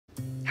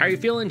How are you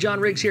feeling?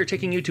 John Riggs here,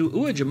 taking you to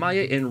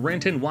Uwajimaya in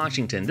Renton,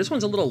 Washington. This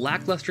one's a little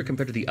lackluster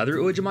compared to the other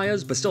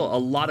Uwajimayas, but still a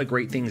lot of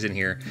great things in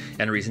here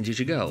and reasons you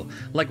should go.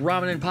 Like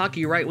ramen and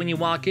pocky right when you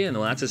walk in.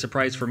 Well, that's a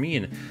surprise for me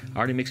and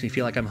already makes me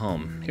feel like I'm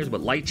home. Here's what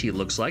lychee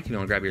looks like if you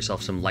want to grab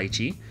yourself some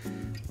lychee.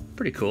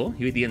 Pretty cool.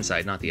 You eat the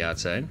inside, not the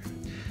outside.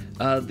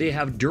 They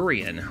have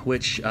durian,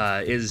 which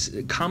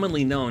is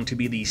commonly known to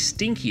be the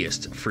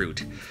stinkiest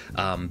fruit,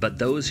 but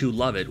those who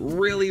love it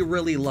really,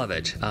 really love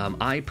it.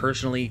 I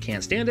personally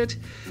can't stand it,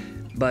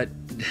 but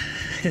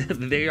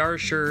they are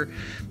sure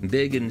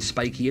big and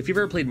spiky. If you've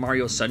ever played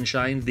Mario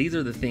Sunshine, these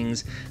are the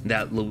things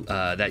that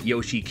that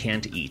Yoshi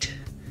can't eat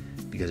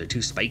because they're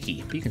too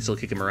spiky, but you can still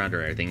kick them around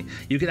or anything.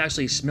 You can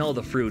actually smell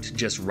the fruit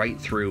just right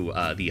through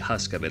the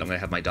husk of it. I'm going to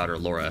have my daughter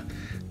Laura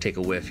take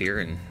a whiff here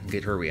and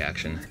get her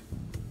reaction.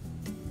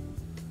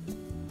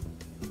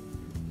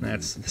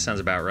 That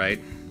sounds about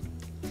right.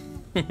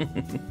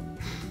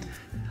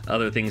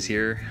 Other things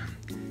here.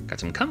 Got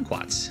some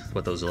kumquats,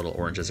 what those little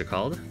oranges are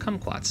called.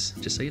 Kumquats,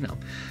 just so you know.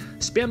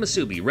 Spam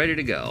musubi, ready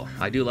to go.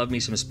 I do love me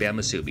some spam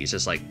musubi. It's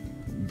just like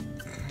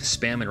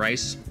spam and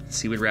rice,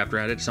 seaweed wrapped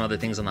around it. Some other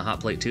things on the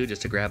hot plate too,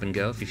 just to grab and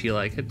go if you feel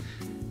like it.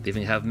 They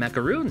even have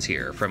macaroons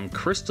here from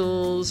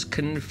Crystal's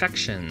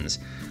Confections.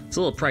 It's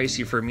a little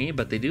pricey for me,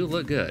 but they do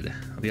look good,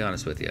 I'll be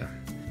honest with you.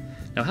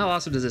 Now, how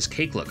awesome does this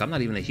cake look? I'm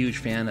not even a huge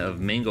fan of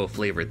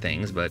mango-flavored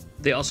things, but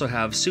they also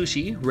have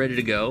sushi ready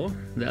to go.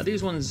 Now,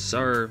 these ones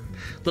are a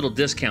little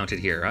discounted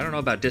here. I don't know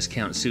about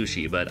discount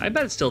sushi, but I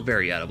bet it's still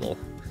very edible.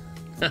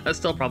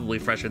 Still probably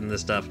fresher than the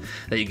stuff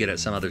that you get at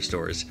some other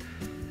stores.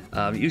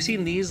 You've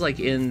seen these like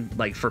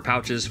for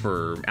pouches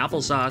for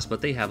applesauce, but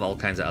they have all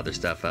kinds of other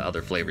stuff,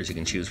 other flavors you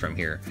can choose from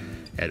here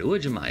at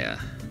Uwajimaya.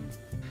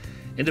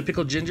 Into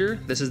pickled ginger,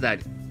 this is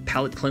that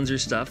palate cleanser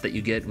stuff that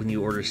you get when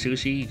you order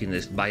sushi. You can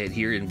just buy it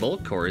here in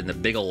bulk or in the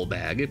big old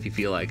bag if you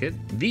feel like it.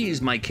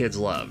 These my kids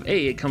love.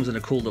 It comes in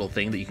a cool little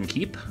thing that you can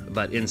keep,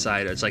 but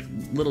inside it's like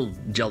little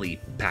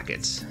jelly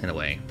packets in a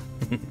way.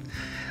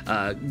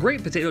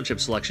 Great potato chip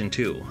selection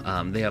too.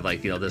 They have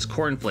like, this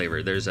corn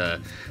flavor. There's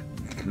a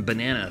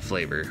banana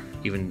flavor,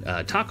 even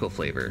taco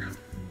flavor,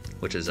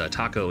 which is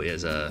taco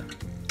is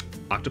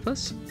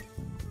octopus.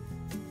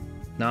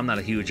 Now I'm not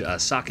a huge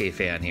sake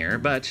fan here,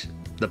 but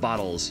the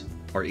bottles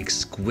are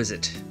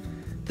exquisite.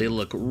 They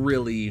look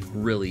really,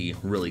 really,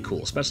 really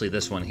cool, especially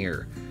this one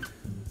here.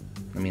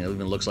 I mean, it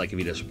even looks like if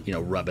you just,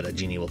 rub it, a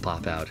genie will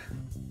pop out.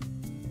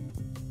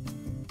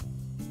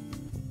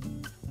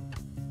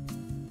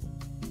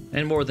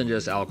 And more than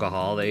just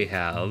alcohol, they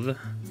have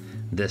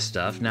this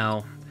stuff.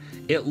 Now,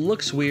 it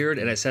looks weird,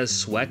 and it says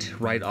sweat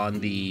right on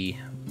the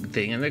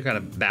thing, and they're kind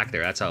of back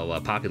there. That's how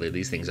popular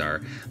these things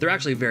are. They're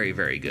actually very,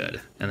 very good,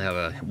 and they have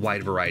a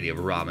wide variety of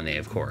ramen,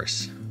 of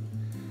course.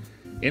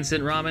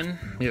 Instant ramen,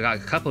 we got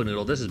cupo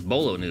noodle. This is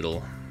bolo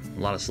noodle. A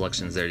lot of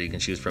selections there you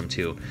can choose from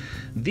too.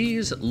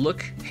 These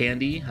look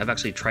handy. I've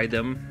actually tried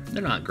them.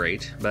 They're not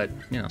great, but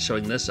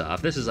showing this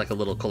off. This is like a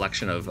little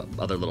collection of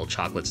other little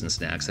chocolates and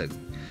snacks that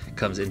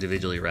comes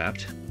individually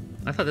wrapped.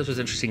 I thought this was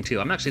interesting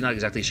too. I'm actually not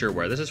exactly sure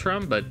where this is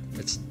from, but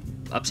it's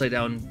upside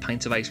down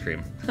pints of ice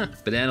cream.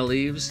 Banana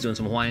leaves, doing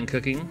some Hawaiian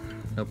cooking.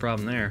 No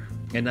problem there.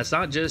 And that's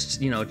not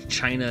just,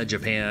 China,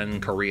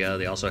 Japan, Korea.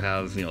 They also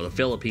have, the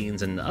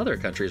Philippines and other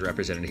countries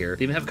represented here.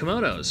 They even have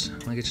kimonos.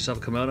 Want to get yourself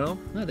a kimono?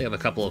 Well, they have a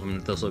couple of them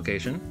at this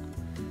location.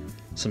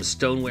 Some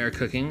stoneware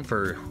cooking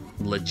for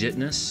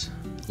legitness.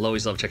 I'll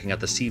always love checking out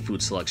the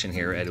seafood selection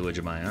here at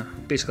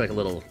Uwajimaya. Basically like a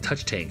little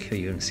touch tank.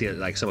 You can see it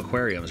like some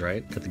aquariums,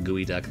 right? Got the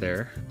gooey duck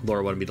there.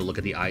 Laura wanted me to look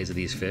at the eyes of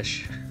these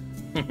fish.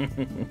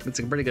 It's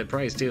a pretty good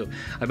price too.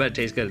 I bet it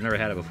tastes good. I've never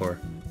had it before.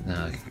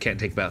 Can't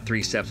take about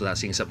 3 steps without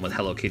seeing something with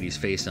Hello Kitty's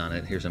face on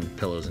it. Here's some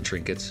pillows and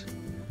trinkets.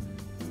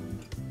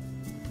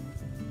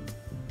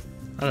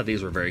 I thought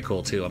these were very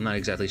cool too. I'm not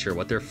exactly sure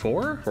what they're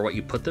for or what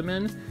you put them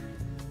in,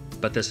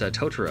 but this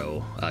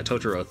Totoro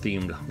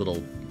themed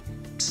little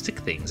stick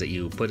things that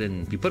you put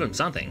in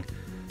something.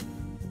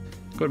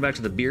 Going back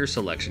to the beer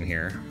selection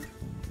here.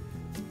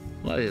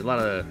 A lot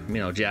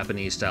of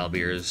Japanese style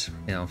beers,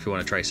 if you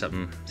want to try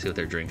something, see what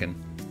they're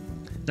drinking.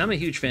 Now, I'm a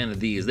huge fan of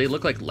these. They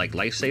look like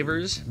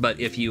lifesavers, but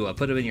if you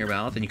put them in your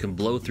mouth and you can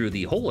blow through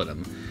the hole in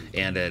them,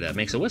 and it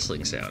makes a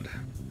whistling sound.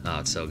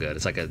 Oh, it's so good.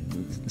 It's like a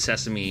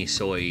sesame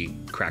soy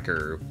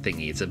cracker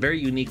thingy. It's a very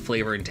unique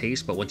flavor and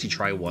taste, but once you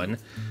try one,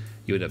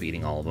 you end up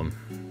eating all of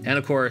them. And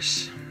of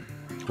course,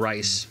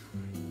 rice.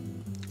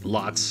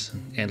 Lots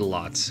and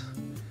lots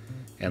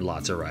and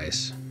lots of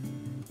rice.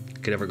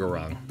 Could never go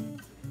wrong.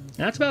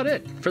 That's about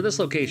it for this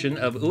location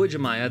of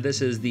Uwajimaya.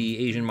 This is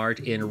the Asian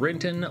Mart in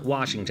Renton,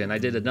 Washington. I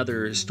did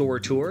another store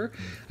tour.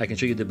 I can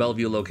show you the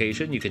Bellevue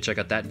location. You can check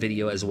out that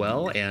video as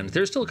well. And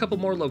there's still a couple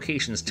more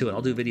locations too, and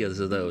I'll do videos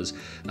of those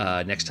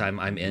next time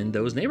I'm in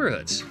those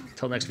neighborhoods.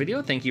 Till next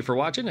video, thank you for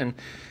watching and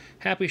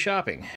happy shopping.